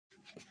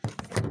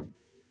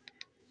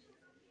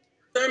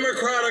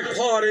Democratic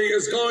Party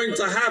is going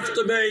to have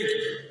to make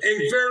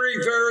a very,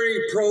 very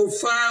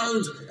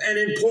profound and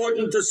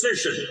important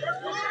decision.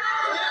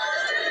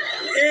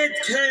 It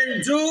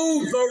can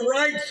do the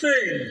right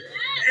thing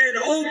and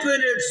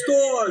open its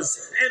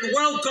doors and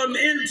welcome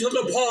into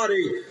the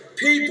party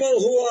people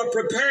who are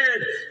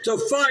prepared to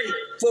fight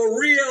for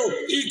real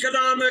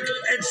economic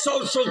and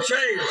social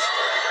change.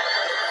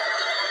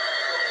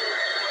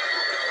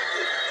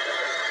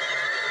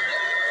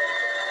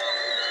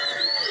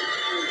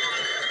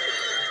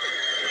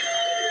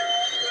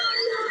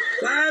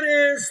 That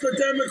is the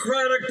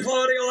Democratic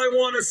Party I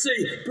want to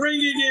see,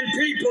 bringing in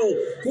people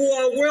who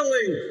are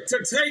willing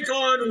to take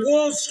on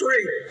Wall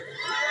Street,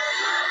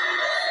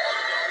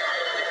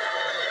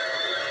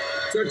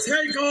 to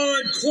take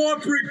on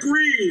corporate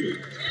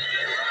greed,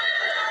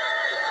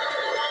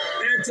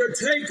 and to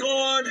take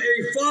on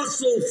a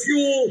fossil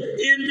fuel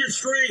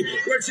industry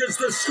which is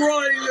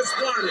destroying this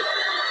planet.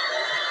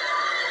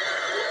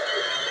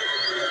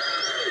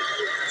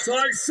 So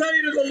I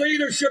say to the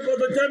leadership of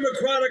the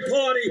Democratic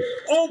Party,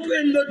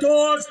 open the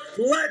doors,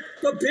 let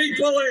the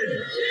people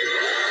in.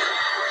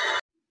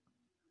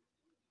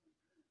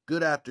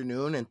 Good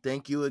afternoon, and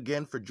thank you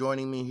again for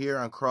joining me here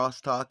on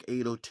Crosstalk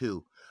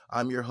 802.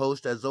 I'm your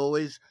host, as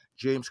always,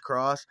 James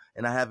Cross,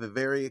 and I have a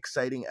very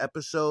exciting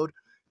episode.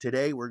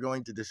 Today we're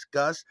going to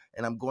discuss,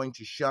 and I'm going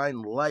to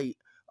shine light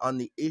on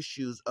the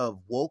issues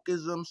of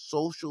wokeism,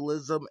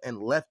 socialism, and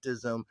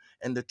leftism,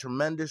 and the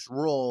tremendous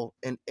role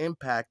and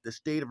impact the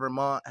state of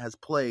Vermont has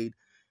played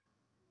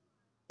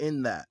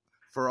in that.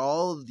 For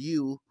all of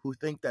you who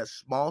think that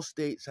small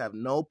states have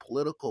no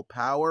political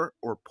power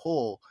or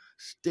pull,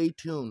 stay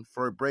tuned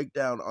for a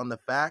breakdown on the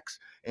facts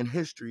and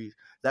histories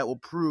that will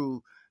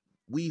prove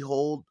we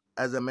hold,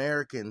 as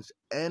Americans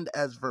and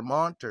as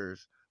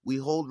Vermonters, we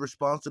hold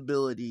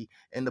responsibility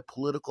in the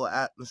political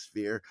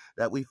atmosphere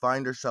that we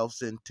find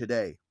ourselves in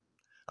today.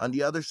 On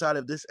the other side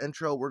of this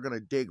intro, we're going to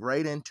dig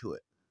right into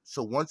it.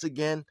 So once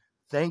again,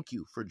 thank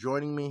you for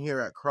joining me here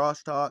at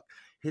Crosstalk.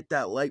 Hit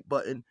that like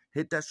button,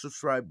 hit that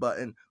subscribe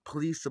button.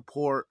 Please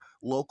support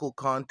local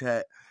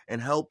content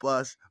and help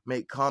us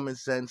make common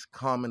sense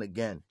common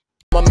again.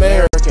 I'm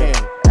American,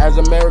 as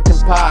American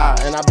pie,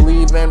 and I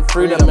believe in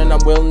freedom and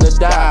I'm willing to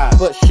die.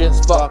 But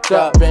shit's fucked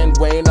up and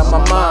weighing on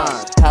my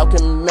mind. How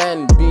can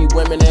men be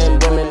women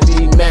and women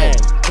be men?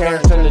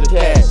 Parents turn to the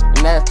dead, and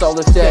that's all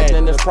that's said,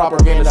 and this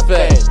propaganda's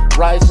fed.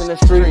 Riots in the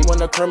street when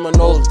the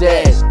criminal's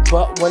dead,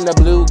 but when the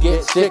blue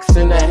gets six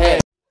in the head.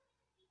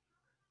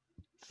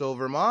 So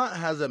Vermont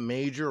has a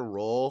major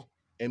role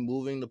in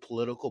moving the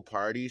political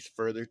parties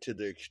further to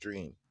the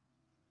extreme,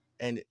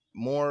 and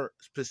more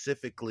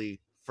specifically,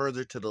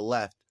 further to the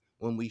left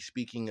when we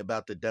speaking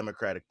about the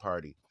Democratic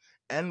Party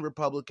and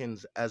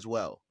Republicans as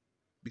well,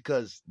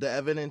 because the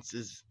evidence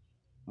is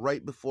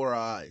right before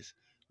our eyes.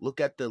 Look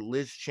at the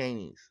Liz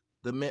Cheneys,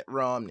 the Mitt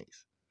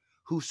Romneys,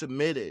 who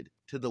submitted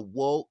to the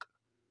woke.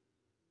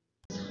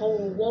 This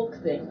whole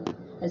woke thing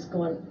has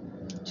gone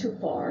too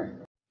far.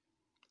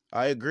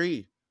 I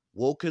agree.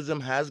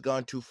 Wokeism has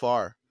gone too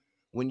far.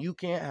 When you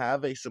can't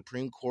have a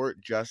Supreme Court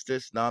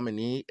justice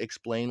nominee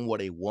explain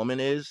what a woman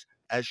is,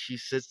 as she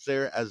sits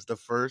there as the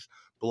first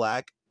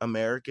Black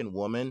American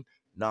woman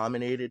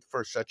nominated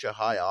for such a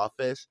high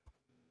office,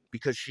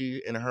 because she,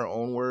 in her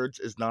own words,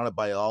 is not a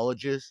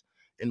biologist.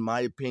 In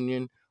my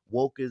opinion,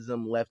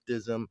 wokeism,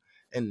 leftism,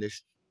 and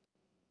this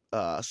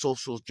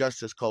social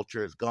justice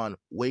culture has gone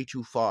way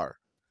too far.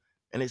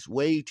 And it's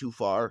way too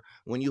far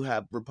when you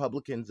have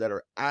Republicans that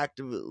are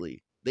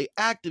actively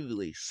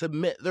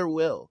submit their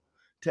will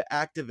to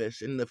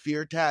activists in the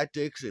fear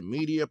tactics and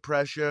media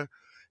pressure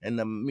and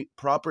the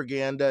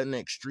propaganda and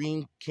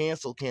extreme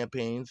cancel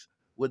campaigns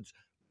with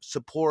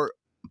support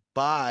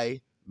by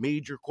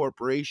major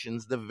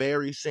corporations, the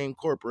very same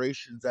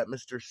corporations that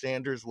Mr.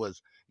 Sanders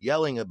was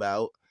yelling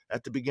about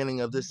at the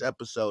beginning of this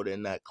episode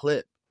in that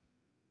clip.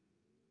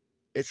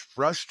 It's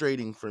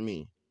frustrating for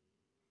me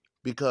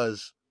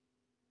because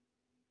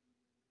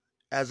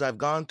as I've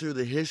gone through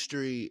the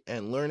history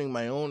and learning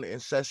my own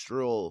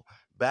ancestral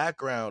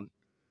background,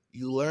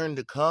 you learn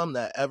to come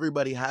that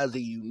everybody has a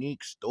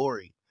unique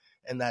story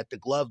and that the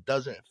glove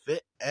doesn't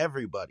fit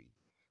everybody.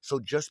 So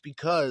just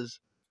because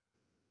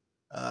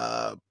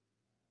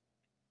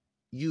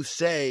you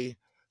say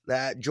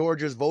that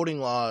Georgia's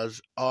voting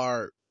laws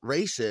are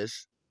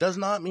racist does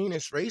not mean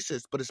it's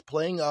racist, but it's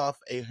playing off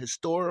a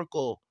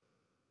historical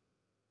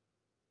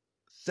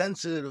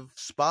sensitive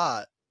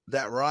spot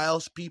that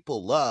riles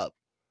people love.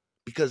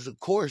 Because, of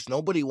course,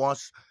 nobody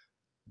wants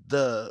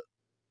the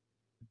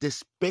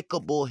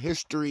despicable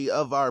history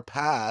of our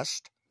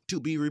past to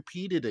be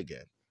repeated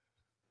again.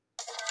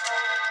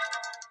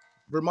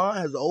 Vermont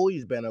has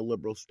always been a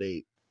liberal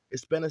state.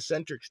 It's been a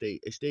centric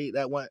state, a state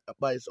that went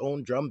by its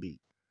own drumbeat.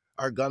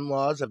 Our gun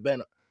laws have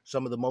been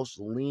some of the most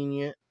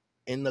lenient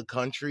in the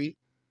country,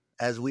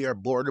 as we are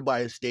bordered by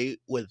a state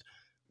with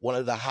one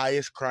of the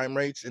highest crime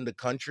rates in the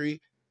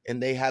country,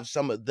 and they have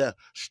some of the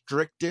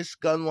strictest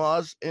gun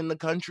laws in the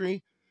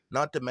country.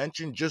 Not to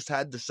mention, just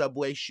had the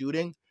subway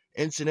shooting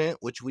incident,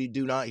 which we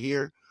do not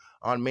hear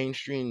on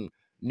mainstream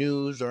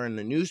news or in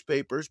the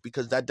newspapers,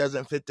 because that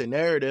doesn't fit the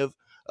narrative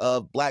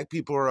of black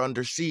people are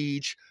under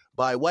siege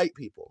by white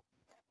people.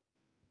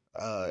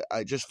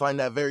 I just find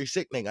that very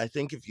sickening. I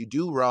think if you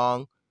do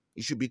wrong,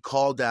 you should be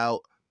called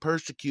out,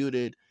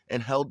 persecuted,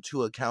 and held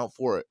to account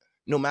for it,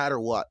 no matter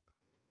what.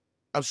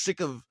 I'm sick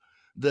of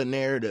the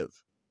narrative.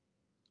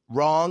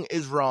 Wrong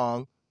is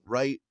wrong,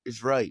 right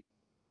is right.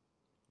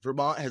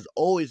 Vermont has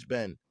always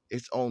been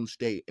its own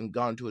state and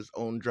gone to its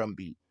own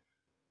drumbeat.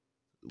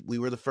 We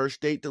were the first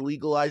state to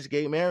legalize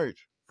gay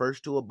marriage,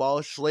 first to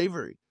abolish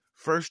slavery,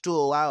 first to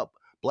allow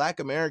black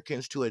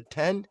Americans to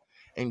attend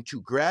and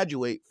to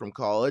graduate from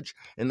college.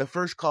 And the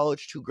first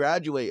college to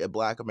graduate a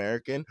black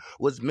American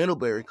was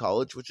Middlebury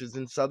College, which is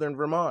in southern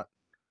Vermont.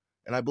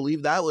 And I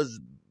believe that was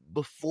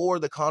before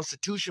the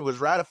Constitution was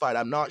ratified.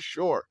 I'm not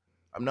sure.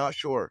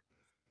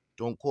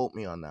 Don't quote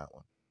me on that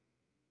one.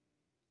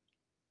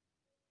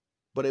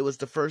 But it was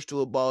the first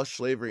to abolish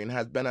slavery and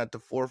has been at the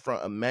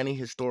forefront of many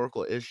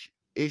historical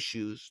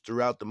issues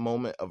throughout the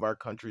moment of our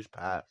country's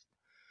past.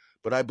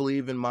 But I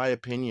believe, in my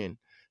opinion,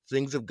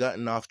 things have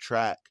gotten off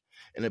track.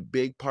 And a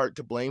big part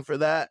to blame for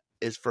that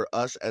is for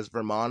us as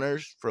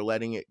Vermonters for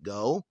letting it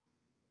go.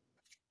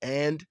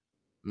 And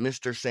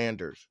Mr.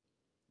 Sanders,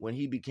 when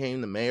he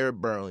became the mayor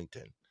of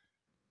Burlington,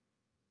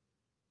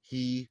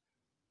 he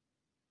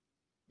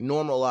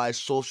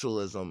normalized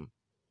socialism.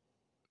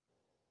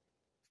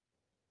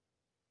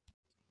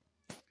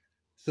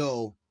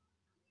 So,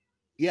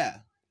 yeah,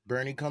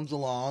 Bernie comes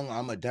along.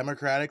 I'm a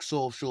democratic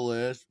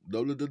socialist.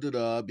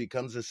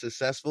 Becomes a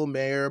successful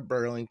mayor of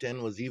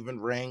Burlington. Was even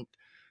ranked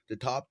the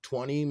top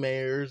 20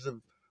 mayors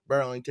of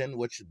Burlington,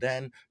 which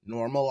then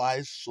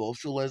normalized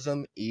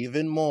socialism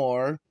even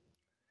more.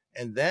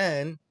 And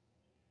then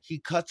he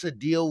cuts a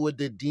deal with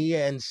the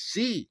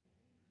DNC.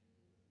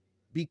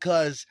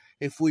 Because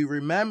if we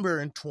remember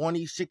in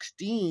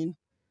 2016,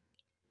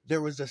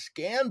 there was a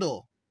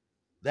scandal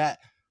that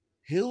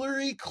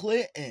Hillary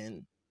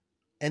Clinton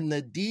and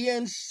the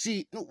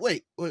DNC... No,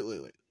 wait.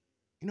 You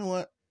know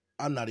what?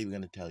 I'm not even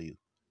going to tell you.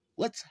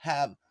 Let's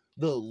have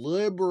the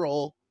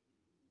liberal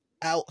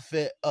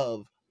outfit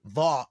of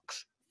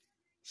Vox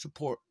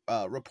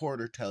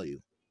reporter tell you.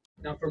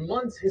 Now, for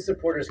months, his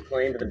supporters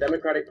claimed that the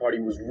Democratic Party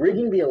was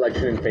rigging the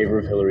election in favor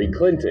of Hillary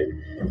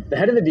Clinton. The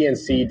head of the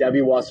DNC,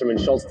 Debbie Wasserman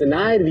Schultz,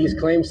 denied these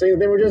claims, saying that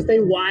they were just a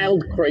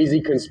wild,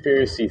 crazy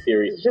conspiracy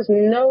theory. There's just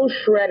no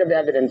shred of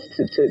evidence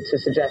to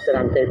suggest that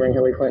I'm favoring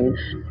Hillary Clinton.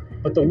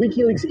 But the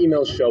WikiLeaks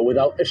emails show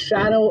without a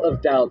shadow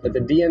of doubt that the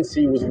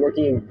DNC was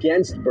working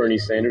against Bernie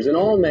Sanders in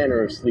all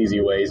manner of sleazy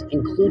ways,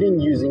 including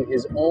using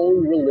his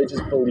own religious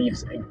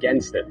beliefs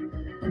against it.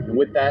 And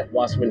with that,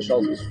 Wasserman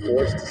Schultz was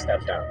forced to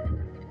step down.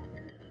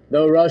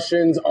 The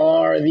Russians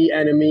are the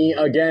enemy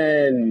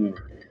again.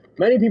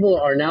 Many people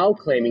are now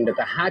claiming that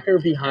the hacker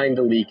behind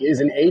the leak is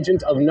an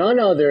agent of none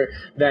other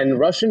than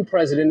Russian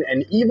President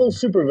and evil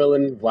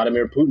supervillain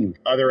Vladimir Putin.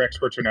 Other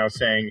experts are now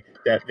saying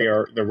that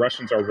the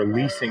Russians are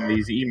releasing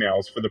these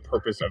emails for the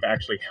purpose of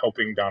actually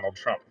helping Donald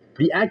Trump.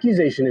 The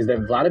accusation is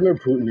that Vladimir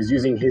Putin is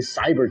using his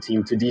cyber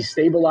team to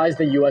destabilize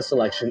the U.S.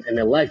 election and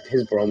elect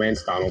his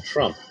bromance Donald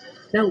Trump.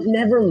 Now,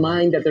 never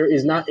mind that there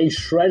is not a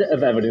shred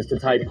of evidence to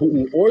tie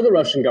Putin or the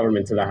Russian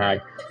government to the hack.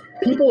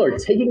 People are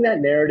taking that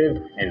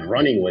narrative and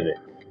running with it.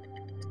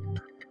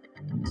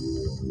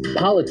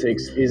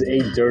 Politics is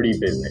a dirty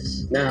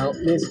business. Now,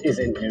 this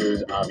isn't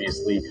news,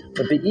 obviously,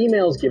 but the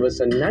emails give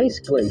us a nice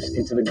glimpse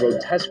into the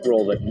grotesque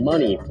role that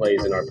money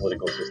plays in our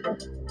political system.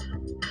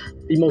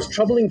 The most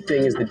troubling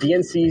thing is the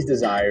DNC's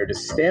desire to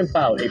stamp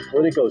out a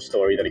Politico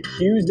story that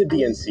accused the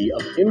DNC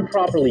of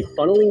improperly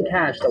funneling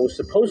cash that was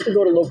supposed to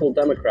go to local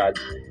Democrats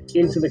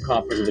into the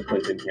coffers of the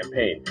Clinton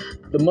campaign.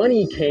 The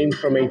money came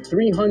from a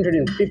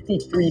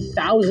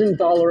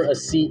 $353,000 a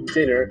seat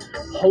dinner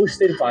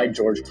hosted by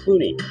George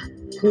Clooney.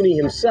 Clooney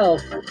himself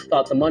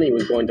thought the money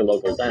was going to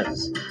local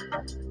Dems.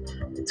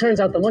 It turns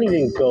out the money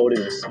didn't go to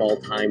the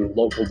small-time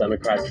local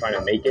Democrats trying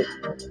to make it.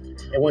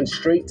 It went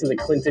straight to the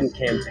Clinton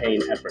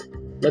campaign effort.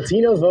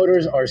 Latino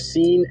voters are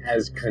seen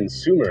as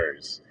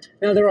consumers.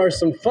 Now, there are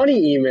some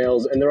funny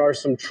emails and there are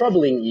some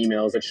troubling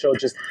emails that show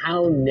just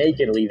how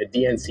nakedly the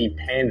DNC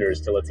panders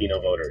to Latino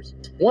voters.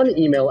 One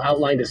email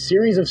outlined a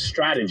series of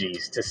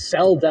strategies to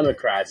sell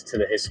Democrats to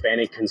the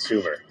Hispanic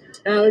consumer.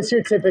 Now, it's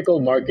your typical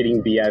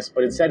marketing BS,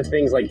 but it said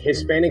things like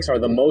Hispanics are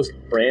the most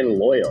brand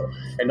loyal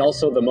and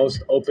also the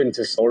most open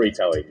to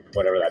storytelling,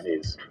 whatever that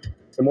means.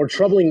 The more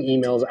troubling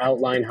emails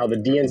outline how the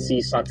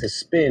DNC sought to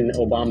spin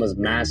Obama's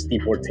mass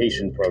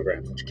deportation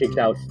program, which kicked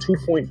out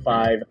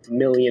 2.5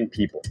 million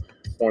people,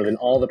 more than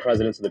all the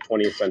presidents of the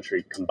 20th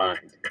century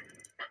combined.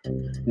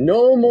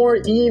 No more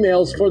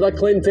emails for the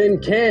Clinton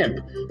camp.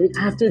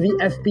 After the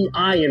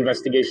FBI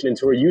investigation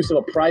into her use of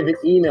a private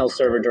email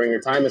server during her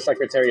time as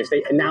Secretary of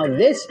State, and now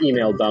this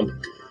email dump,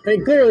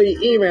 clearly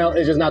email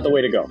is just not the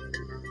way to go.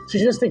 She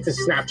should just stick to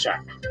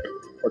Snapchat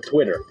or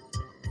Twitter.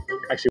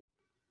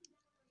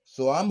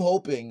 So I'm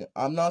hoping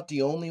I'm not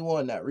the only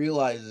one that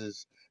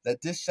realizes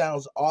that this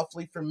sounds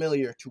awfully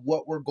familiar to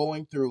what we're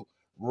going through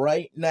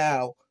right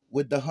now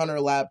with the Hunter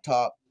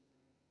laptop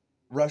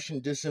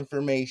Russian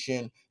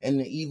disinformation and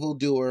the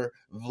evildoer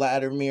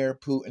Vladimir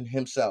Putin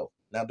himself.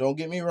 Now, don't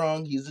get me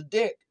wrong, he's a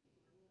dick.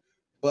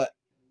 But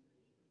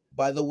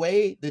by the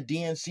way the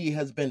DNC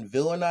has been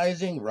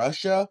villainizing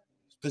Russia,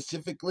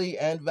 specifically,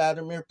 and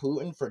Vladimir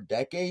Putin for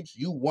decades,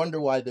 you wonder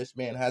why this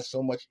man has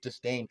so much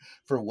disdain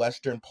for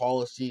Western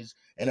policies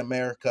and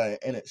America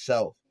in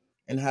itself,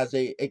 and has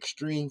a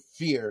extreme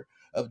fear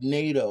of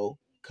NATO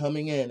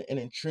coming in and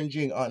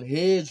infringing on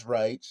his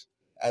rights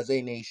as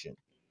a nation.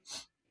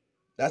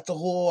 That's a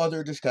whole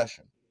other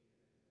discussion.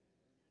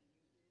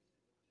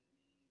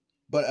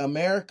 But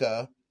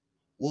America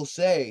will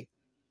say,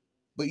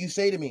 but you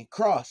say to me,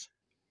 Cross,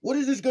 what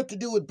does this got to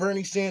do with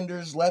Bernie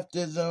Sanders,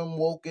 leftism,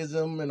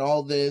 wokeism, and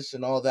all this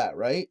and all that,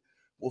 right?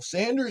 Well,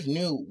 Sanders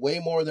knew way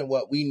more than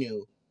what we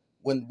knew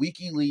when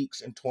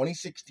WikiLeaks in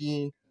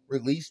 2016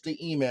 released the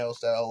emails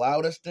that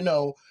allowed us to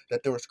know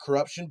that there was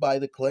corruption by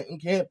the Clinton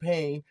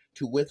campaign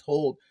to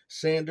withhold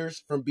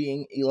Sanders from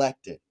being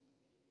elected.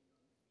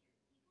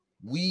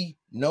 We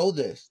know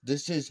this.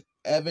 This is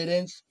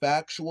evidence,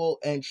 factual,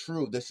 and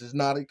true. This is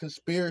not a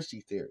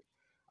conspiracy theory.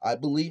 I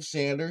believe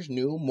Sanders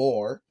knew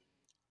more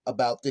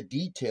about the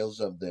details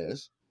of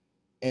this,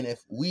 and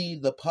if we,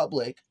 the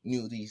public,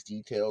 knew these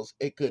details,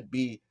 it could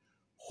be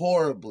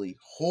horribly,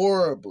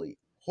 horribly,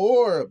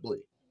 horribly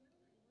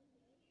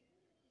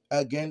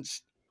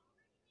against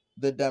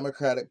the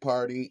Democratic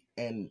Party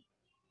and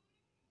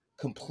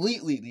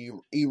completely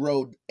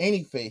erode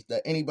any faith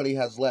that anybody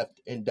has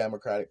left in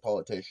Democratic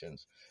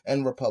politicians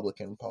and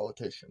Republican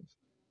politicians.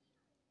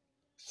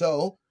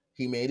 So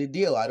he made a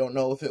deal. I don't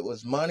know if it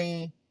was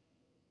money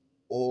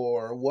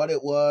or what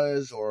it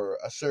was, or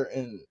a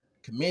certain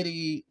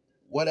committee,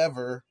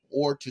 whatever,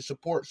 or to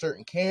support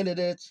certain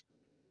candidates,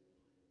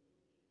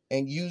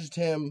 and used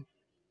him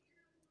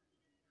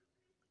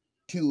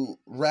to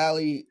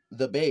rally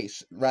the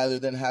base rather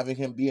than having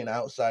him be an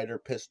outsider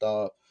pissed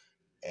off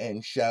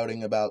and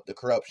shouting about the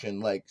corruption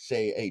like,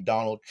 say, a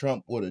Donald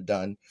Trump would have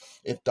done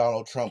if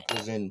Donald Trump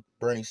was in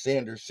Bernie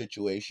Sanders'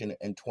 situation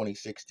in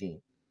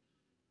 2016.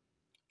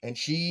 And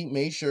she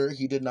made sure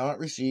he did not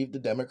receive the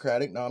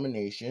Democratic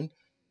nomination.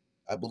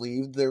 I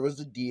believe there was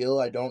a deal.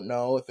 I don't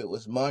know if it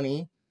was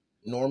money.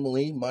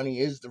 Normally, money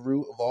is the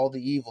root of all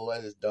the evil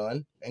that is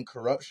done and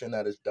corruption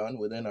that is done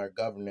within our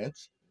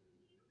governance.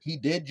 He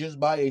did just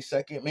buy a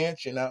second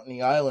mansion out in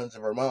the islands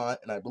of Vermont,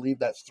 and I believe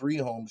that's 3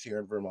 homes here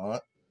in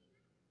Vermont,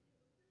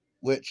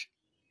 which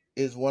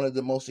is one of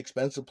the most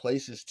expensive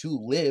places to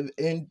live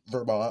in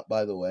Vermont,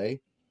 by the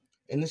way.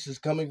 And this is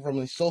coming from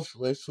a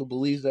socialist who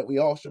believes that we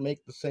all should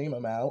make the same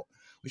amount.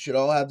 We should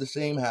all have the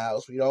same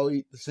house. We all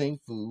eat the same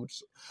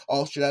foods.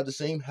 All should have the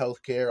same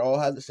health care. All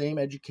have the same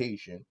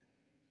education.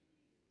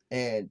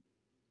 And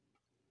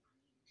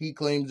he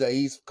claims that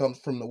he comes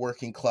from the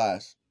working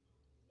class.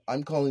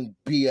 I'm calling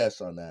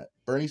BS on that.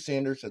 Bernie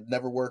Sanders has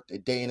never worked a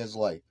day in his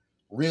life.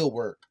 Real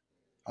work.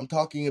 I'm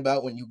talking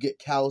about when you get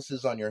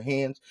calluses on your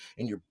hands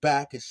and your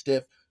back is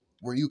stiff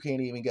where you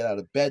can't even get out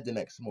of bed the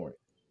next morning.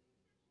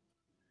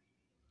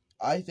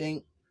 I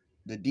think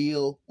the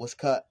deal was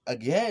cut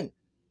again.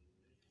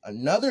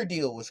 Another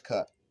deal was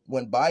cut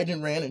when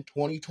Biden ran in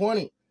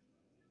 2020.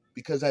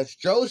 Because as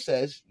Joe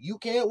says, you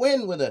can't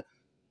win with a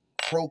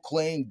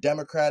proclaimed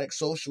Democratic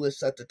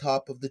socialist at the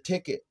top of the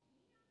ticket.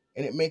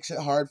 And it makes it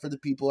hard for the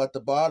people at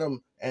the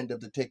bottom end of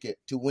the ticket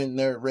to win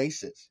their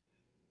races.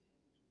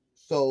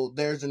 So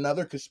there's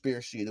another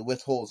conspiracy to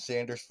withhold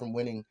Sanders from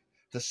winning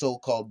the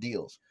so-called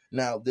deals.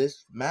 Now,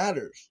 this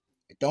matters.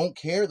 I don't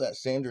care that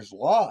Sanders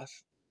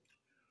lost.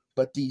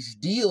 But these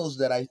deals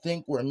that I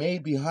think were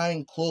made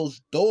behind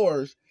closed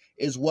doors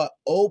is what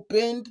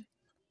opened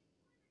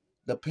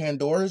the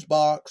Pandora's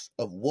box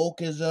of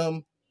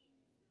wokeism,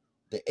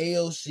 the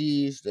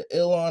AOCs, the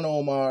Ilhan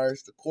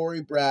Omars, the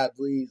Corey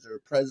Bradleys or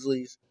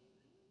Presleys,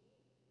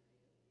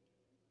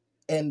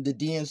 and the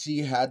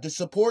DNC had to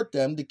support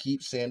them to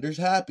keep Sanders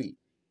happy.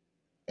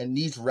 And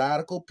these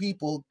radical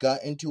people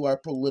got into our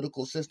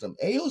political system.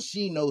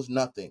 AOC knows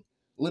nothing.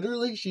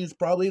 Literally, she's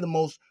probably the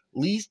most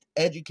least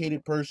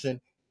educated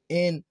person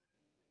in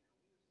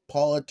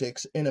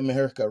politics in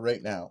America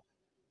right now.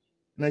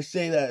 And I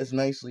say that as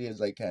nicely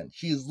as I can.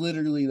 She is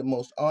literally the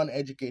most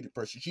uneducated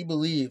person. She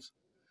believes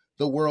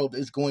the world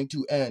is going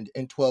to end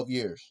in 12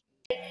 years.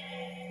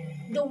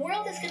 The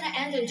world is going to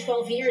end in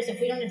 12 years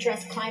if we don't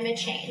address climate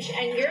change.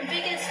 And your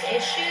biggest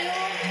issue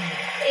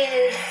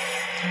is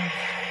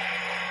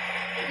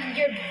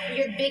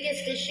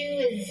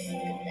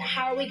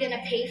how are we going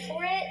to pay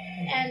for it?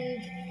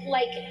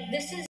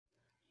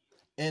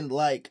 And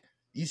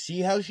you see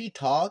how she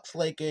talks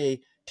like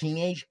a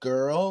teenage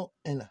girl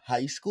in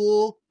high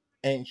school,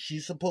 and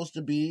she's supposed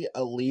to be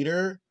a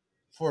leader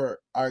for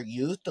our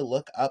youth to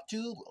look up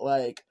to?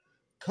 Like,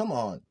 come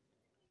on.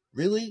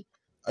 Really?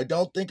 I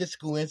don't think it's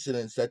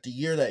coincidence that the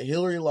year that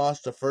Hillary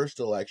lost the first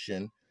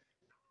election,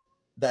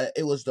 that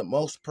it was the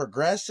most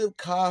progressive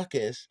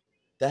caucus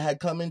that had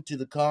come into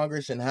the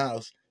Congress and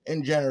House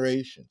in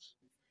generations.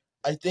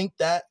 I think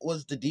that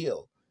was the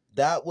deal.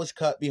 That was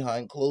cut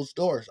behind closed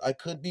doors. I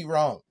could be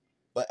wrong.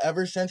 But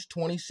ever since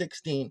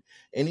 2016,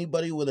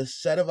 anybody with a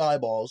set of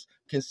eyeballs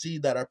can see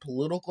that our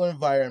political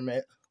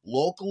environment,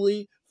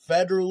 locally,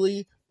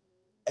 federally,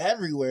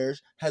 everywhere,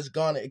 has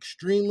gone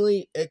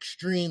extremely,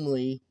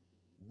 extremely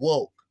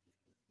woke,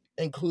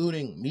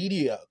 including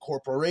media,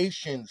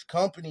 corporations,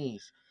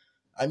 companies.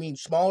 I mean,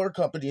 smaller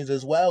companies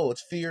as well.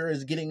 Its fear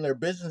is getting their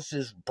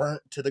businesses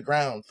burnt to the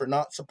ground for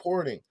not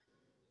supporting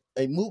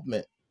a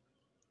movement.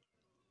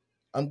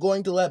 I'm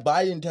going to let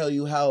Biden tell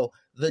you how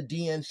the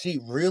DNC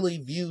really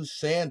views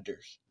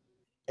Sanders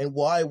and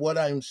why what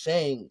I'm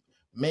saying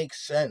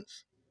makes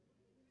sense.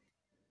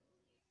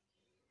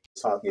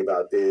 Talking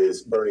about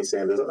is Bernie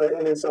Sanders,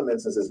 and in some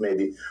instances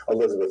maybe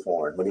Elizabeth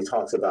Warren, when he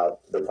talks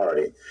about the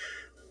party.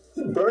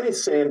 Bernie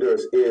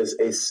Sanders is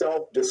a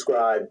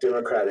self-described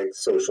democratic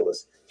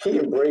socialist. He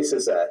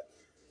embraces that.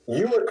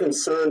 You are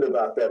concerned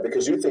about that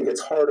because you think it's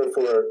harder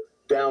for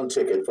down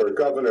ticket for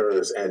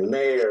governors and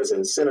mayors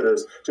and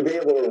senators to be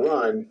able to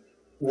run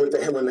with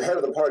when the head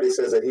of the party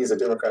says that he's a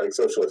democratic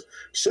socialist.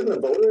 Shouldn't the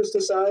voters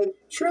decide?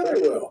 Sure they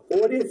will.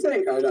 Well, what do you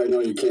think? I know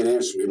you can't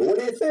answer me, but what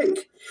do you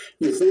think?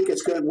 You think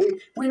it's good?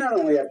 We not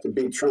only have to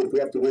beat Trump, we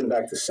have to win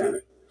back the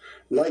Senate,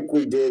 like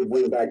we did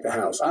win back the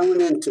House. I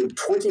went into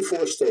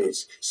 24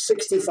 states,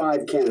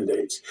 65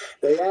 candidates.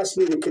 They asked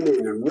me to come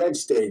in red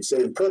states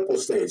and purple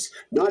states,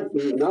 not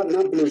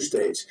blue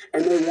states,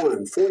 and they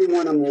won.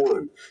 41 of them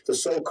won. The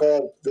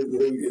so-called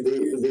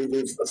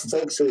the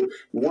folks who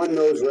won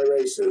those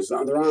races,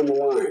 they're on the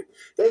line.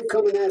 They've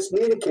come and asked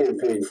me to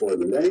campaign for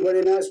them.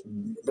 Anybody ask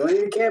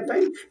Bernie to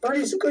campaign?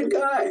 Bernie's a good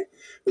guy.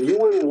 But you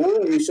want to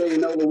run, you say you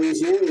know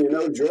Louisiana, you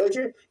know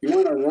Georgia, you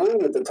want to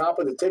run at the top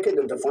of the ticket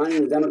of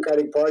defining the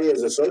Democratic Party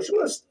as a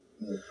socialist?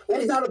 Well,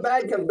 he's not a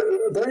bad guy.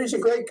 Bernie's a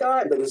great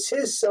guy, but it's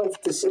his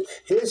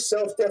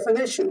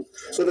self-definition.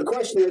 So the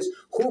question is,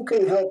 who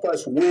can help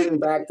us win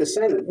back the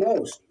Senate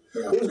most?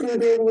 Who's going to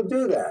be able to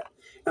do that?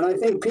 And I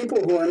think people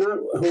who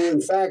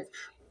in fact,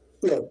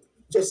 look,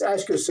 just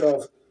ask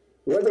yourself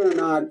whether or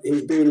not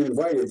he's being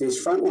invited.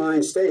 These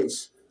frontline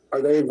states,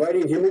 are they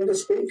inviting him in to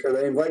speak? Are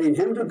they inviting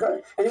him to go?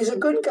 And he's a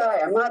good guy.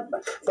 I'm not,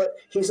 but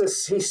he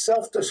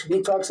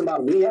talks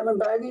about me having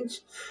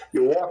baggage.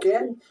 You walk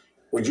in,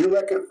 would you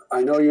reckon?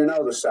 I know you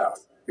know the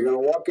South. You're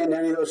going to walk into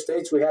any of those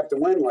states we have to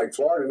win, like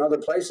Florida and other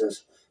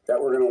places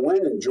that we're going to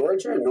win in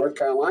Georgia and North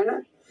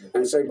Carolina,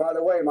 and say, by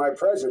the way, my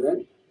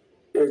president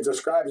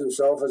describes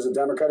himself as a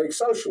democratic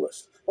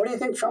socialist. What do you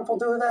think Trump will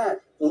do with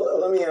that?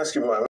 Let me ask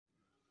you one.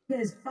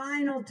 His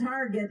final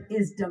target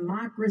is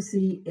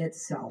democracy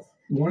itself.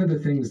 One of the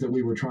things that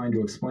we were trying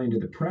to explain to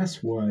the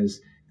press was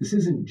this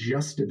isn't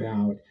just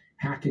about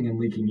hacking and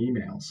leaking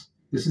emails.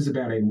 This is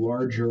about a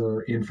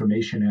larger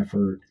information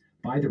effort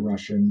by the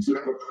Russians. You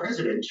have a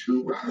president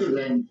who, rather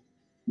than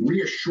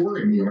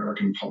reassuring the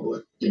American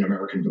public in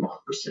American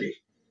democracy,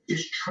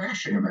 is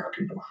trashing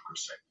American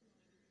democracy.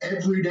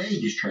 Every day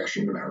he's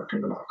trashing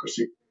American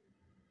democracy.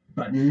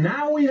 But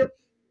now we have...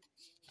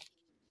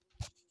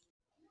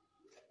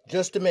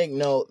 Just to make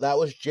note, that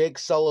was Jake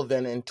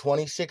Sullivan in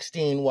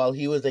 2016 while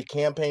he was a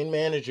campaign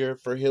manager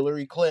for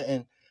Hillary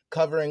Clinton,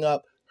 covering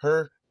up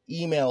her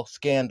email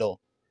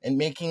scandal and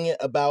making it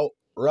about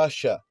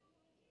Russia.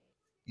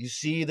 You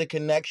see the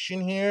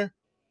connection here?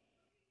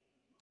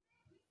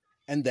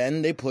 And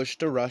then they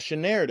pushed the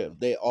Russian narrative.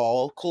 They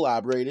all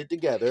collaborated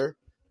together,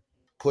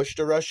 pushed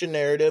the Russian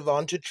narrative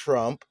onto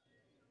Trump,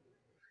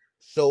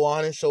 so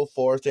on and so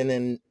forth, and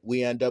then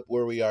we end up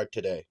where we are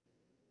today.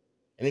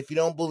 And if you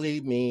don't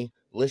believe me,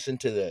 listen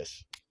to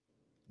this.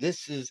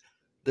 This is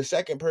the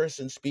second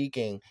person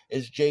speaking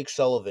is Jake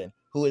Sullivan,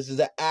 who is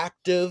the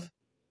active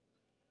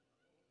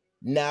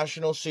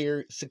national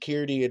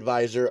security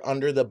advisor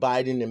under the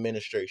Biden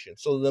administration.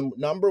 So the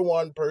number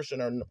one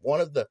person, or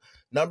one of the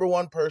number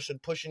one person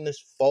pushing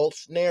this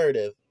false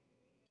narrative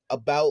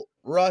about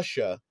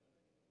Russia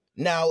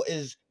now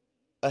is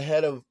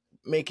ahead of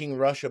making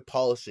Russia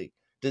policy.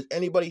 Does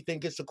anybody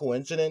think it's a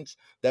coincidence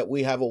that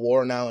we have a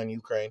war now in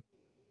Ukraine?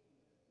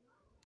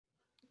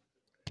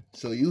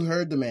 So you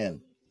heard the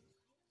man.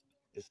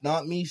 It's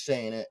not me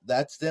saying it.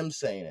 That's them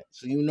saying it.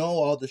 So you know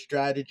all the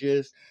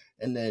strategists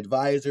and the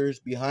advisors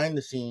behind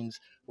the scenes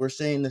were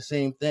saying the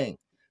same thing.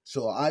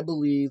 So I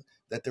believe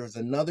that there was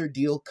another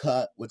deal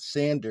cut with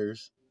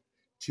Sanders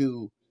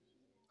to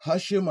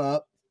hush him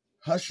up,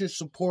 hush his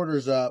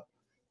supporters up,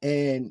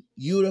 and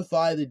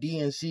unify the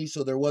DNC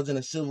so there wasn't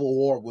a civil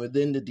war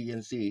within the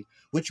DNC,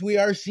 which we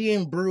are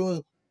seeing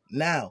brewing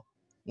now.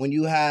 When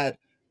you had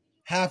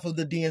half of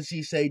the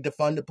DNC say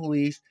defund the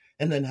police,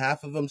 and then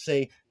half of them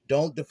say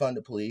don't defund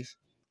the police.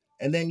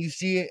 And then you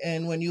see it,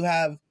 and when you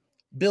have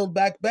Build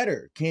Back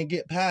Better, can't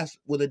get passed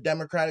with a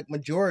Democratic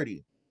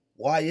majority.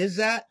 Why is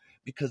that?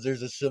 Because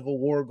there's a civil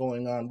war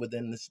going on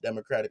within this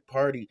Democratic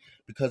Party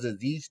because of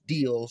these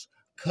deals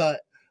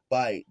cut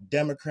by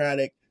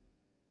Democratic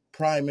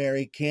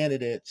primary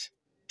candidates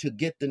to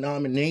get the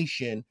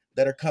nomination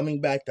that are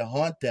coming back to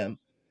haunt them.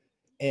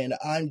 And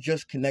I'm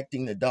just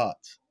connecting the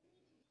dots.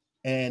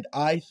 And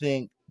I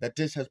think that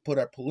this has put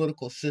our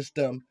political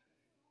system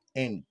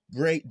in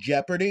great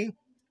jeopardy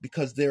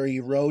because they're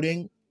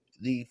eroding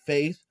the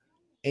faith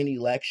in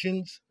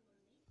elections.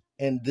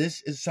 And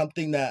this is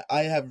something that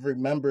I have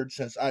remembered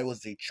since I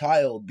was a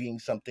child, being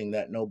something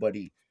that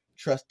nobody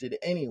trusted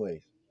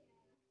anyways.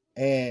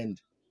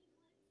 And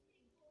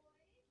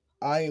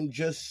I am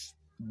just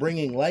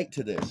bringing light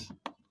to this.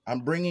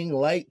 I'm bringing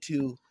light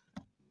to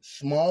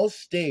small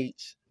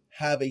states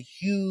have a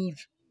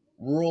huge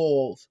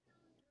role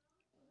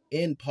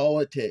in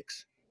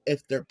politics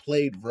if they're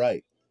played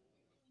right.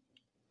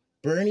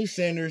 Bernie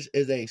Sanders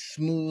is a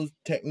smooth,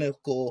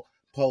 technical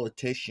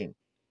politician.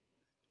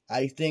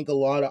 I think a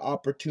lot of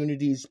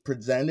opportunities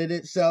presented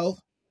itself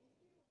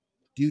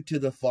due to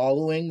the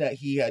following that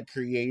he had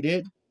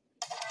created.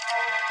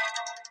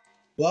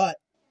 But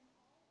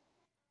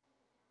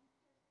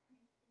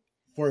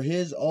for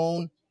his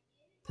own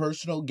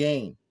personal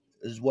gain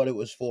is what it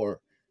was for.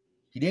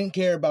 He didn't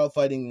care about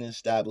fighting the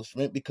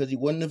establishment because he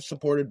wouldn't have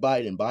supported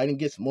Biden. Biden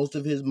gets most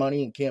of his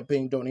money and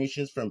campaign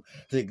donations from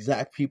the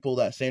exact people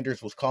that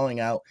Sanders was calling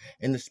out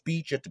in the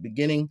speech at the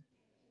beginning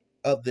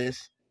of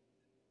this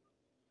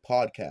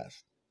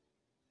podcast.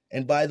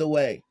 And by the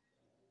way,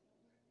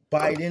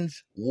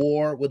 Biden's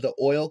war with the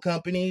oil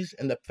companies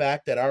and the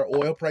fact that our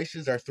oil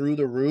prices are through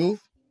the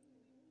roof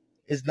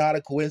is not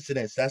a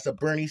coincidence. That's a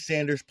Bernie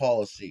Sanders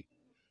policy.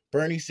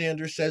 Bernie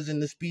Sanders says in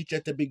the speech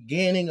at the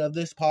beginning of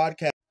this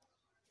podcast.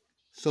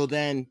 So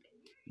then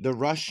the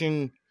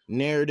Russian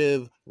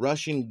narrative,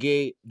 Russian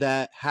gate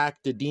that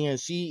hacked the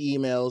DNC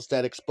emails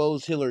that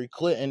exposed Hillary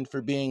Clinton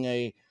for being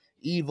a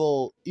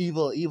evil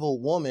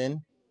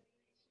woman,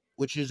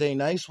 which is a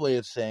nice way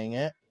of saying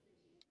it.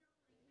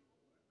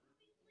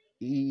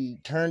 He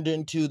turned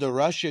into the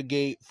Russia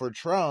gate for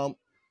Trump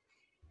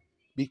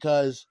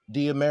because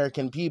the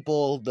American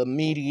people, the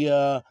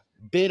media,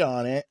 bid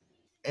on it,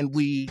 and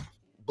we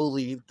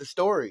believed the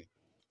story.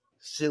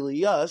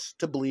 Silly us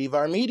to believe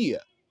our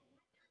media.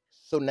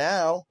 So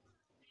now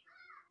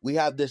we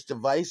have this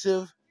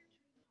divisive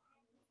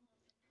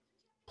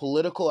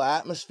political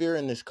atmosphere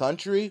in this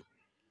country,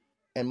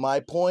 and my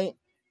point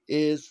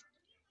is,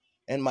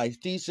 and my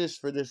thesis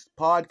for this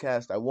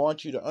podcast, I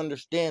want you to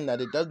understand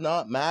that it does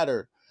not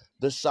matter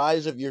the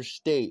size of your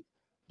state,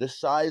 the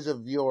size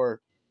of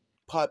your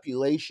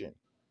population,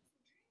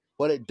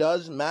 but it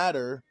does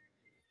matter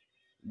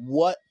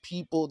what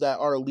people that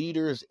are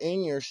leaders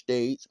in your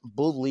states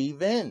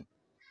believe in,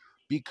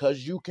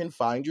 because you can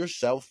find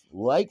yourself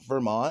like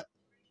Vermont,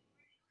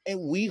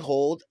 and we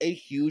hold a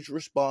huge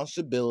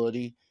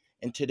responsibility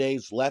in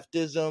today's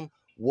leftism,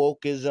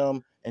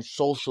 wokeism, and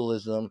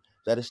socialism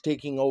that is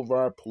taking over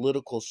our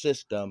political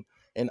system.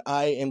 And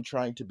I am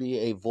trying to be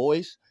a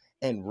voice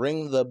and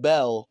ring the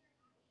bell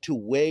to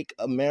wake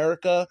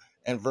America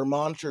and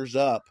Vermonters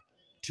up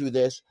to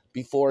this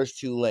before it's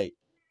too late.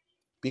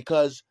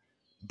 Because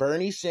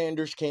Bernie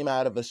Sanders came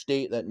out of a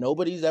state that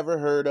nobody's ever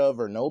heard of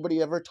or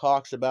nobody ever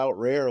talks about,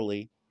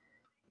 rarely.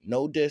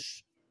 No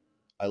diss.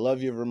 I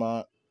love you,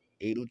 Vermont.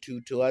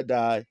 802 till I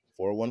die.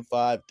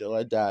 415 till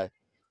I die.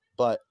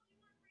 But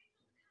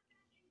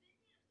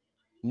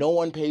no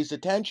one pays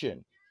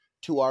attention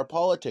to our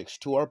politics,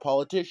 to our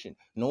politician.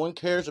 No one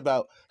cares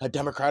about a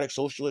democratic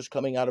socialist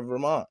coming out of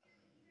Vermont.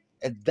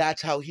 And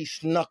that's how he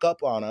snuck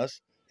up on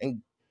us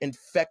and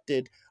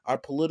infected our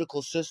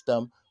political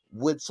system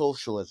with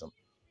socialism.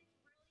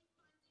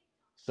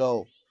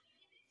 So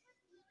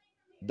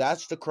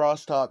that's the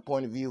crosstalk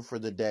point of view for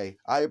the day.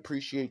 I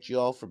appreciate you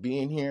all for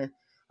being here.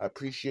 I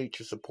appreciate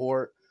your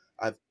support.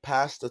 I've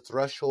passed the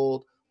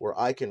threshold where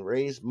I can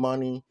raise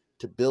money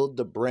to build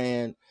the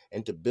brand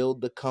and to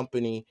build the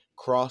company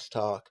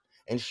Crosstalk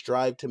and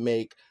strive to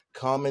make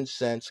common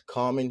sense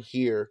common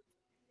here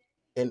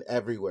and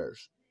everywhere.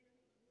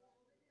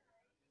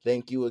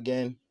 Thank you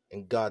again,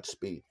 and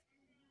Godspeed.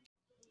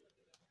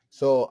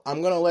 So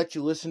I'm going to let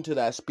you listen to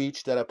that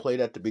speech that I played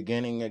at the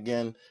beginning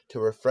again to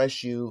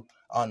refresh you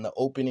on the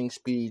opening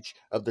speech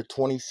of the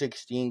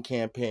 2016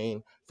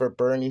 campaign for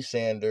Bernie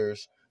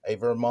Sanders, a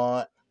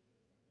Vermont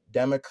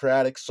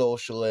Democratic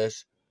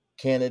Socialist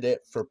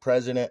candidate for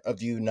President of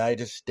the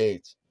United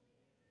States.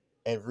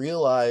 And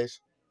realize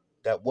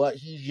that what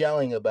he's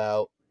yelling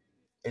about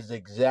is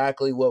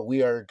exactly what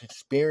we are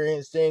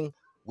experiencing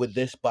with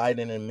this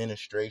Biden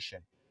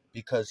administration,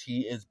 because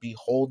he is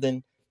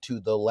beholden to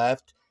the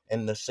left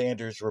and the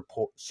Sanders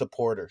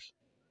supporters.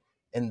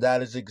 And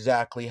that is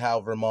exactly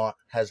how Vermont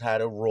has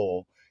had a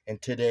role in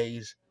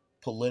today's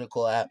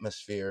political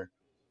atmosphere.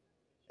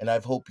 And I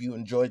hope you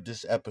enjoyed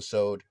this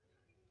episode.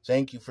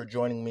 Thank you for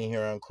joining me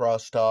here on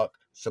Crosstalk.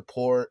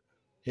 Support,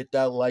 hit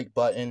that like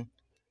button,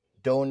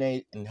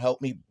 donate, and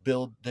help me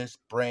build this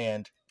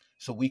brand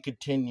so we can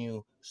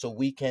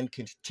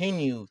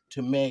continue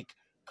to make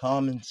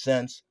common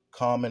sense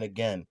common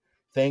again.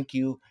 Thank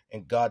you,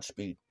 and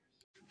Godspeed.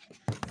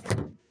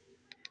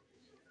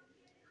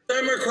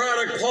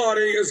 Democratic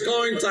Party is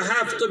going to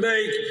have to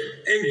make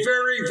a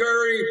very,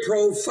 very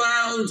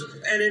profound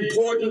and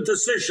important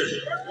decision.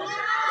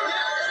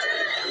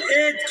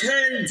 It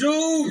can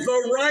do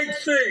the right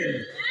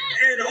thing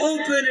and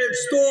open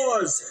its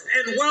doors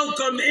and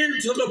welcome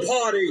into the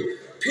party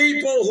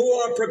people who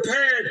are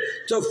prepared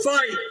to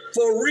fight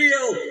for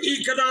real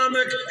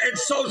economic and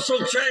social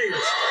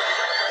change.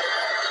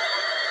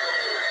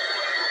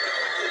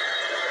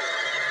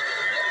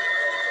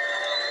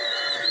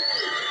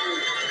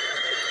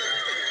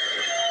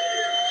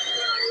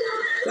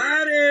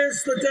 That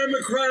is the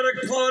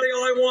Democratic Party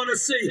I want to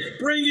see,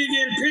 bringing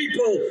in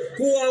people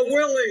who are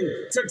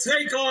willing to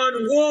take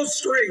on Wall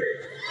Street,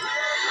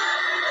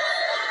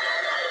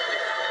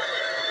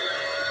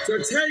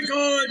 to take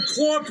on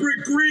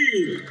corporate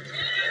greed,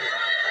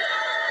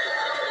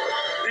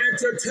 and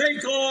to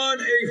take on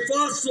a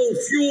fossil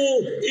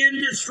fuel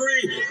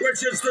industry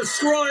which is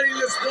destroying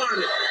this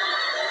planet.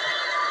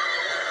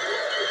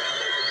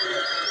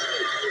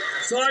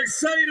 So I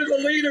say to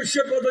the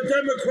leadership of the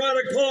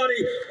Democratic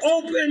Party,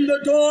 open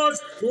the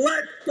doors,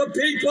 let the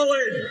people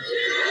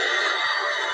in.